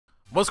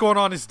What's going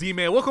on? It's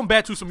D-Man. Welcome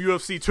back to some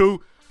UFC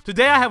 2.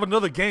 Today I have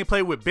another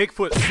gameplay with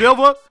BigFoot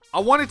Silva. I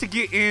wanted to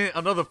get in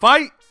another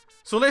fight,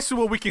 so let's see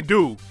what we can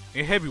do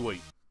in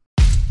heavyweight.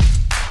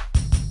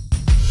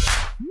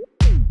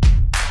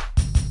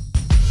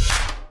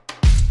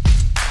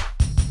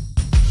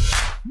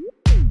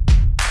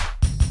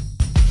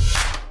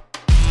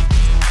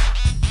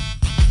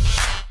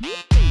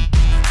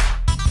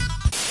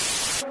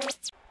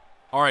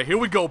 Alright, here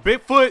we go.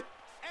 BigFoot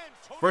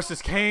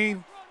versus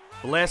Cain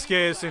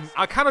Velasquez, and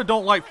I kind of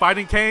don't like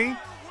fighting Cain.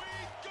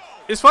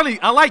 It's funny,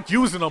 I like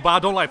using him, but I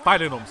don't like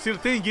fighting him. See, the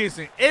thing is,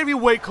 in every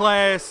weight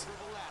class,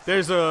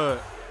 there's a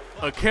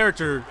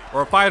character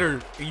or a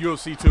fighter in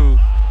UFC 2.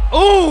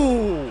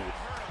 Oh,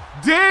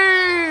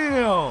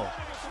 damn!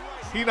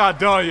 He not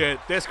done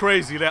yet. That's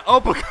crazy. That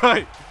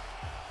uppercut,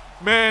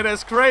 man,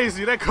 that's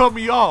crazy. That cut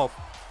me off.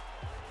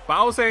 But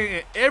I was saying,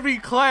 in every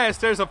class,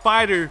 there's a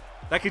fighter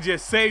that can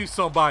just save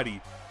somebody.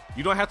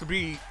 You don't have to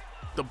be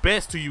the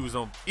best to use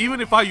them.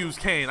 Even if I use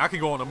Cain, I can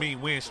go on a mean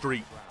win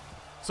streak.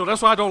 So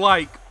that's why I don't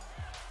like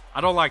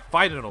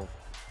fighting them.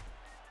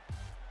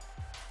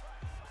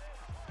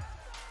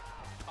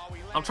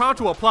 I'm trying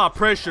to apply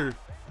pressure,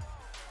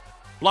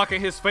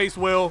 blocking his face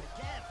well.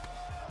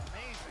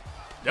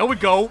 There we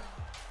go.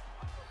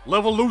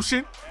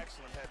 Levolution.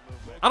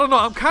 I don't know,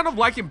 I'm kind of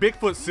liking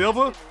BigFoot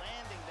Silva.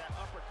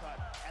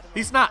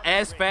 He's not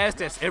as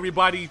fast as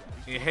everybody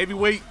in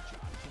heavyweight,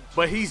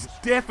 but he's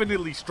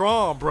definitely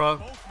strong, bruh.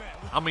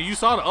 I mean, you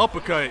saw the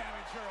uppercut.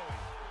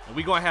 And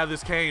we gonna have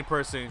this Cain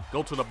person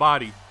go to the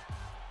body.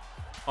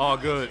 All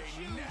good.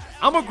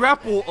 I'm gonna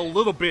grapple a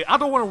little bit. I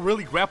don't want to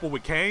really grapple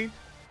with Cain,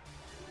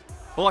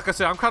 but like I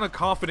said, I'm kind of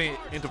confident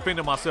in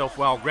defending myself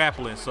while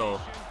grappling,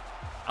 so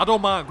I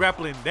don't mind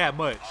grappling that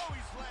much.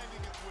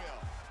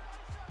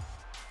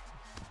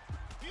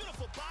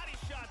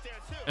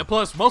 And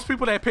plus, most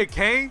people that pick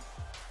Cain,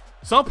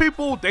 some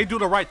people, they do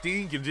the right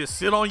thing and just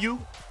sit on you.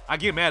 I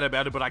get mad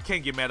about it, but I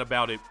can't get mad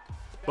about it.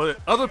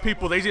 But other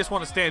people, they just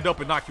want to stand up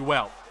and knock you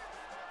out,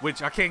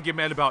 which I can't get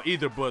mad about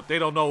either, but they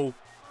don't know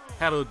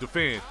how to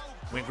defend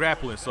when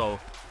grappling, so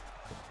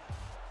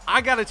I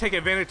got to take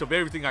advantage of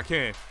everything I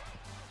can.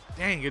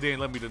 Dang, it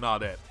didn't let me deny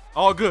that.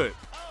 All good.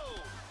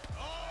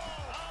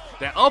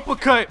 That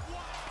uppercut.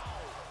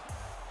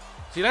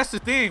 See, that's the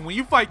thing. When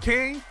you fight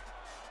Cain,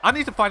 I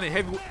need to fight in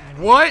heavy.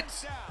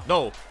 What?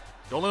 No,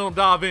 don't let him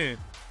dive in.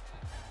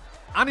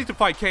 I need to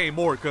fight Cain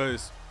more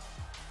because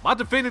my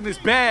defending is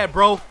bad,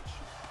 bro.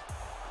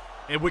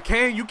 And with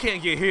Cain, you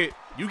can't get hit.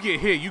 You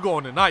get hit, you go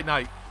on the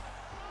night-night.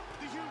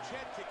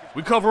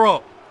 We cover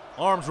up.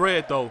 Arms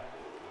red, though.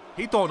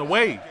 He throwing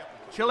away.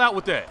 Chill out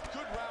with that.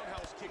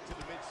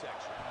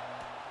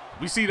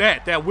 We see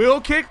that. That wheel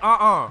kick?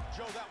 I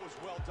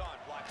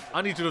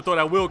need you to throw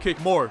that wheel kick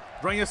more.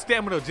 Drain your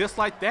stamina just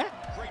like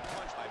that.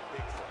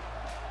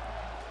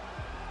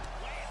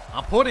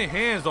 I'm putting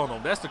hands on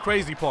him. That's the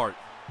crazy part.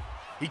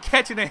 He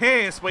catching the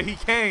hands, but he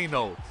can't,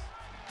 though.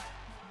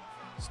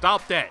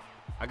 Stop that.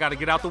 I got to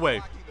get out the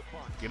way.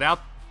 Get out.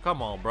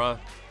 Come on, bruh.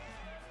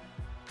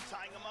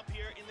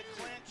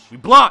 We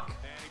block.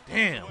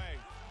 Damn.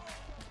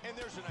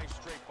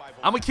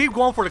 I'm going to keep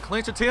going for the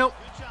clinch attempt.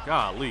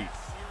 Golly.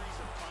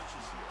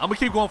 I'm going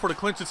to keep going for the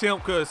clinch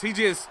attempt because he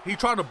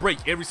trying to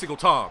break every single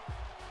time.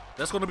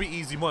 That's going to be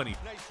easy money.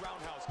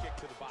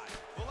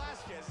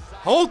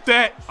 Hold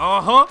that.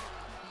 Uh-huh.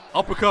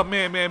 Uppercut,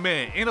 man.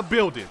 In a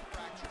building.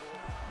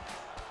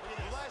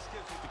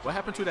 What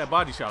happened to that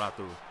body shot I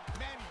threw?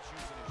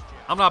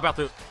 I'm not about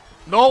to.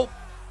 Nope.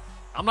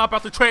 I'm not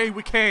about to trade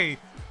with Cain.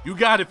 You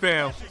got it,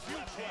 fam.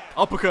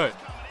 Uppercut.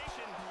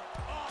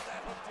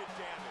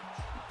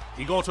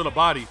 He going to the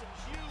body.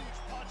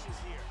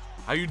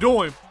 How you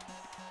doing?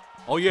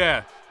 Oh,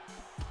 yeah.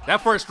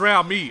 That first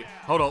round me.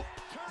 Hold up.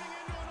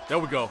 There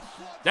we go.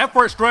 That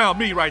first round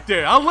me right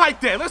there. I like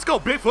that. Let's go,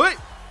 BigFoot.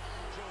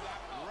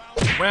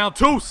 Round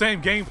 2. Same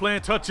game plan.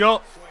 Touch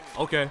up.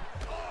 Okay.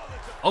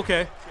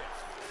 Okay.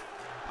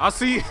 I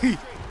see.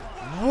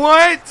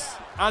 What?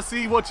 I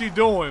see what you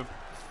doing.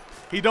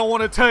 He don't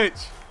want to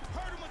touch.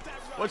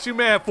 What you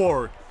mad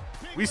for?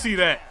 We see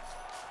that.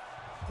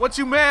 What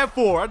you mad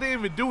for? I didn't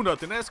even do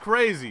nothing. That's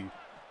crazy.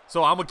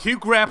 So I'm going to keep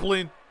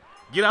grappling.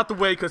 Get out the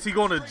way because he's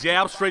going to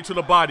jab straight to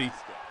the body.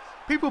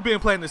 People been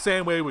playing the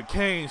same way with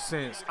Cain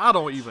since I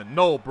don't even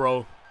know,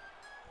 bro.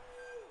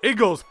 It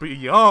goes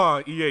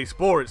beyond EA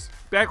Sports.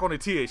 Back on the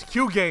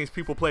THQ games,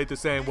 people played the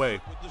same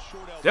way.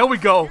 There we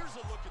go.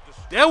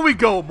 There we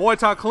go. Muay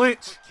Thai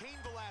clinch.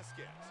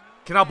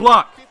 Can I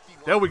block?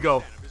 There we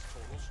go.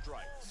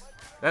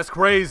 That's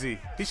crazy.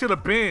 He should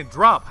have been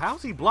dropped.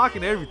 How's he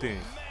blocking everything?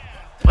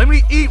 Let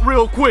me eat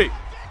real quick.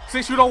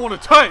 Since you don't want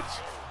to touch.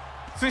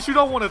 Since you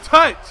don't want to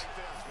touch.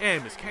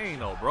 Damn, it's Cain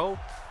though, bro.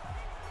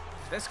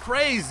 That's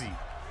crazy.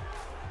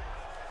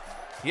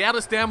 He had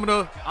a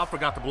stamina. I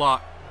forgot to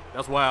block.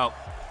 That's wild.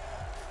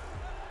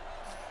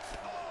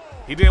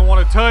 He didn't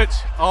want to touch.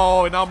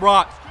 Oh, and I'm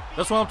rocked.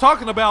 That's what I'm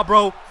talking about,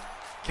 bro.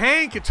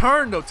 Cain can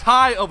turn the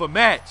tide of a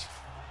match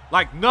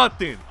like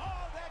nothing.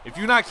 If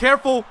you're not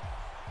careful,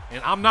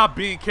 and I'm not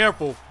being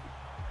careful,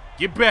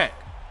 get back.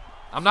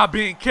 I'm not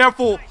being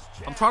careful.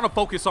 I'm trying to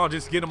focus on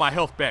just getting my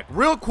health back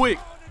real quick.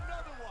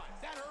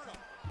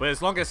 But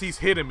as long as he's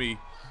hitting me,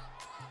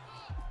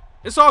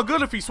 it's all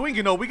good if he's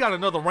swinging, though. We got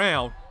another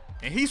round,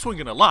 and he's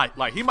swinging a lot.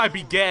 Like, he might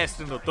be gassed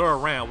in the third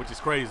round, which is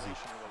crazy.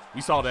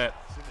 We saw that.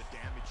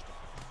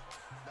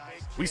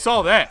 We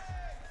saw that.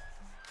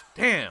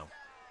 Damn.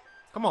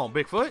 Come on,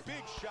 Bigfoot.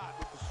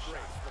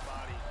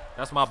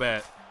 That's my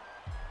bad.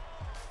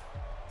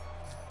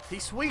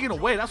 He's swinging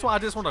away. That's why I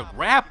just want to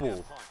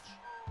grapple.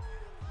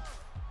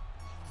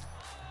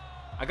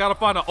 I got to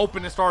find an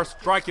open and start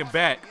striking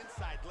back.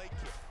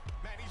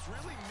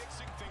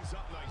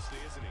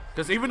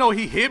 Because even though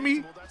he hit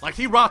me, like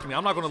he rocked me,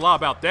 I'm not going to lie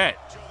about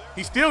that.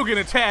 He's still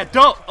getting tagged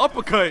up.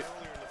 Uppercut.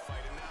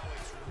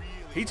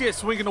 He just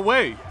swinging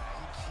away.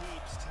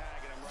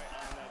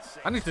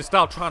 I need to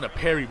stop trying to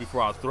parry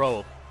before I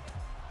throw.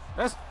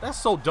 That's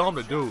so dumb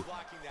to do.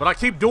 But I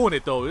keep doing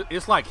it, though.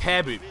 It's like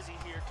habit.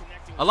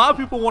 A lot of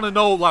people want to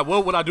know, like,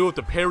 what would I do if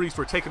the parries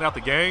were taking out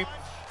the game?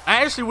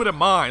 I actually wouldn't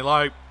mind.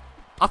 Like,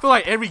 I feel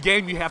like every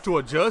game you have to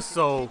adjust,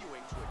 so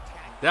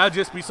that'll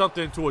just be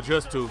something to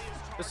adjust to.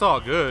 It's all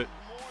good.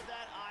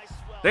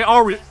 They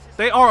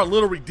are a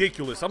little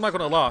ridiculous. I'm not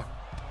gonna lie.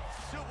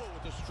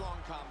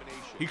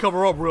 He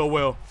covered up real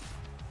well.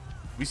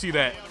 We see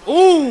that.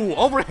 Ooh,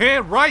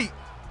 overhand right.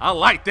 I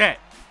like that.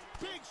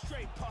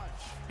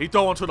 He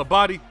throwing to the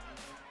body.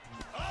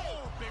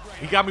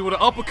 He got me with an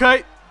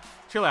uppercut.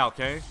 Chill out,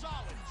 Cain.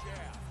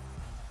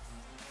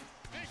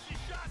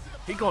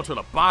 He going to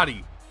the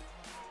body.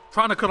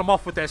 Trying to cut him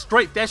off with that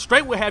straight. That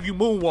straight will have you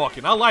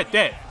moonwalking. I like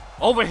that.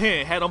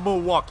 Overhand had him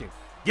moonwalking.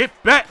 Get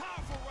back.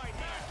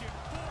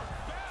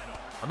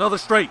 Another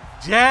straight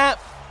jab.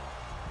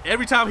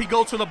 Every time he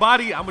goes to the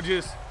body, I'm going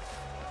to just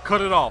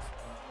cut it off.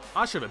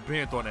 I should have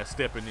been throwing that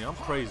step in there. I'm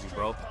crazy,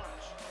 bro.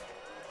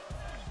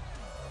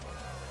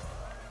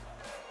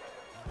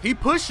 He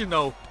pushing,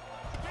 though.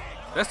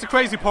 That's the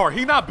crazy part.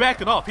 He not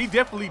backing off. He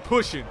definitely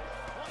pushing.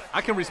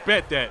 I can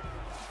respect that.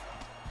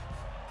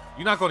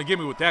 You're not going to get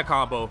me with that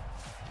combo.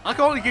 I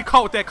can only get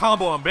caught with that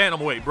combo on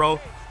bantamweight, bro.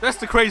 That's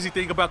the crazy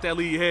thing about that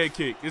lead head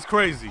kick. It's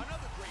crazy.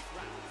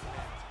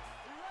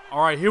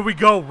 All right, here we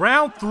go.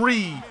 Round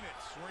 3.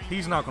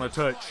 He's not going to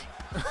touch.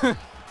 I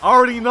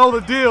already know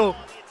the deal.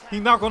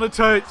 He's not going to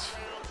touch.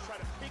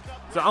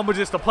 So I'm going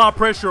to just apply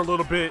pressure a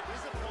little bit.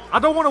 I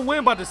don't want to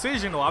win by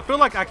decision, though. I feel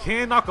like I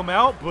can knock him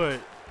out, but...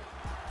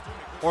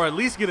 or at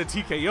least get a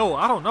TKO.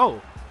 I don't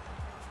know.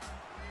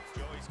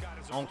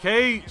 On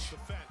cage.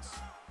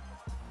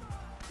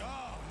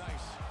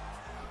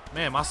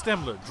 Man, my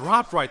stamina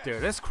dropped right there.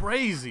 That's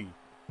crazy.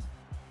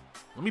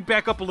 Let me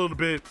back up a little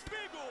bit.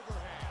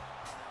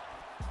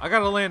 I got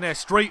to land that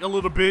straight a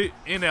little bit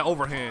in that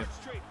overhand.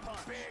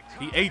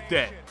 He ate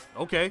that.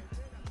 Okay.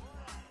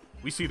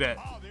 We see that.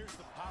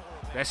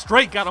 That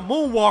straight got him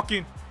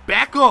moonwalking.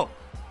 Back up.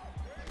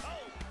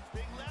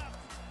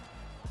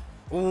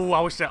 Ooh,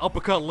 I wish that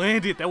uppercut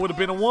landed. That would have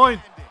been a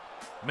 1.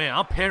 Man,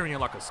 I'm parrying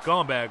like a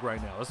scumbag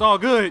right now. It's all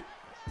good.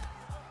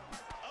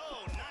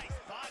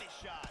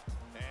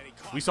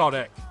 We saw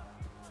that.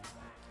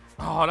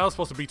 Oh, that was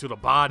supposed to be to the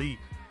body.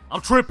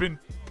 I'm tripping.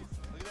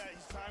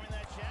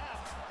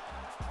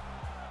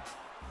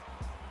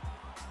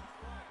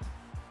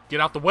 Get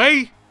out the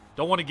way.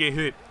 Don't want to get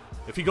hit.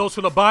 If he goes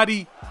to the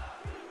body,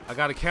 I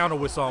got to counter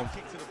with some.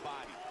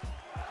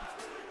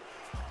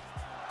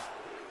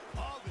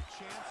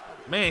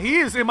 Man, he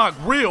is in my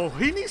grill.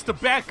 He needs to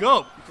back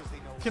up.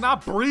 Can I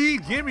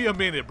breathe? Give me a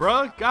minute,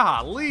 bro.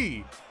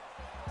 Golly.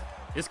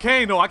 It's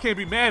Cain, though. I can't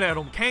be mad at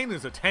him. Cain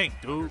is a tank,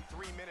 dude.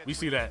 We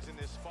see that.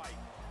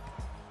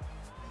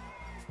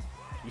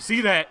 We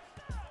see that.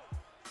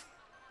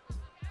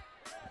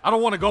 I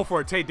don't want to go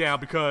for a takedown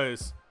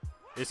because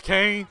it's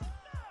Cain.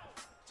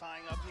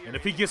 And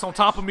if he gets on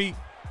top of me,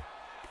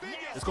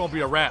 it's going to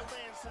be a wrap.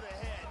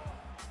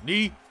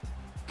 Knee.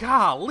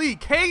 Golly,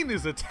 Cain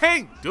is a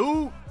tank,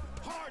 dude.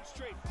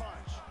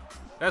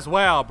 That's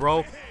wild,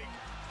 bro.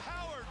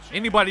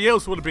 Anybody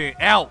else would have been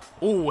out.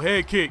 Ooh,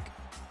 head kick.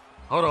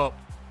 Hold up.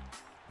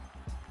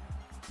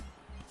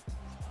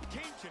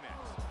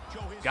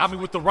 Got me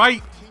with the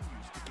right.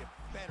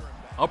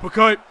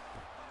 Uppercut.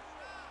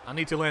 I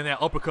need to land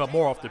that uppercut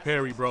more off the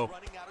parry, bro.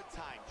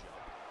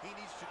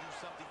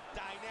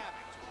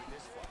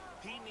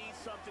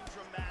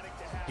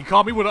 He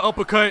caught me with an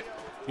uppercut.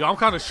 Yo, I'm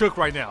kind of shook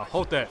right now.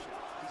 Hold that.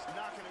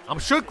 I'm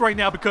shook right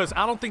now because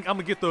I don't think I'm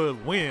going to get the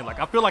win. Like,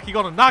 I feel like he's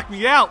going to knock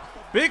me out.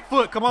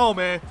 Bigfoot, come on,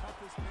 man.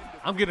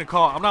 I'm getting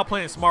caught. I'm not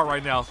playing smart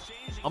right now.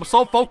 I'm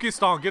so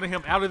focused on getting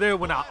him out of there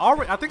when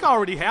I think I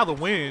already have the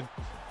win.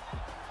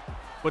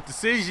 But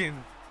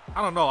decision,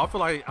 I don't know. I feel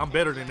like I'm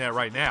better than that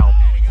right now.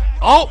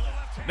 Oh,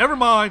 never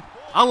mind.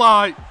 I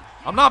lied.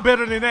 I'm not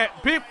better than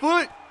that.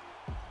 Bigfoot.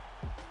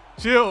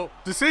 Chill.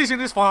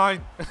 Decision is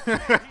fine.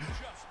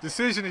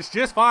 Decision is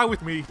just fine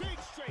with me.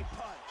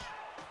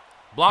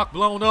 Block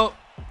blown up.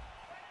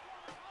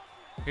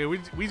 Here,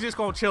 we just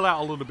going to chill out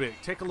a little bit.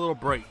 Take a little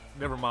break.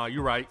 Never mind.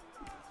 You're right.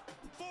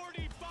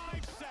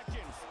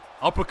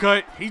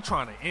 Uppercut. He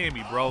trying to end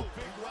me, bro.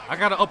 I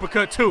got an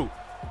uppercut, too.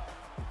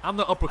 I'm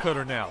the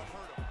uppercutter now.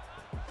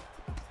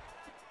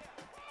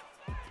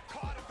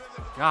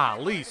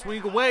 Golly,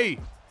 swing away.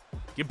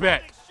 Get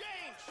back.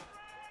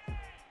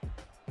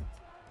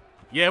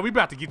 Yeah, we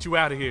about to get you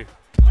out of here.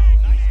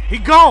 He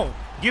gone.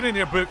 Get in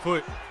there,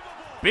 BigFoot.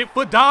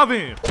 BigFoot, dive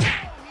in.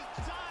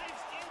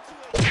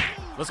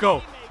 Let's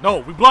go. No,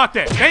 we blocked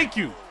that. Thank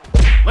you.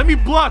 Let me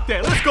block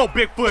that. Let's go,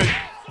 BigFoot.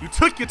 You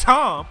took your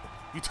time.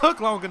 You took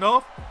long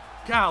enough.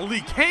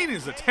 Golly, Cain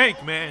is a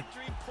tank, man.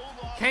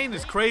 Cain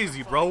is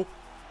crazy, bro.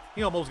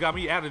 He almost got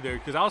me out of there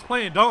because I was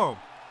playing dumb.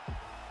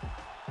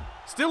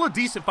 Still a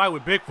decent fight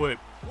with BigFoot.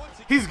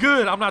 He's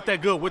good. I'm not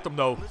that good with him,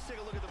 though.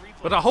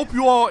 But I hope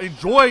you all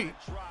enjoy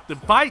the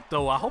fight,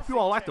 though. I hope you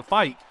all like the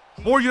fight.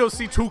 More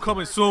UFC 2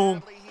 coming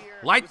soon.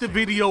 Like the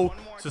video.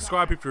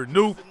 Subscribe if you're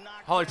new.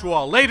 I'll let you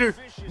all later.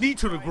 Knee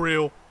to the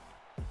grill.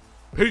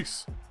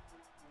 Peace.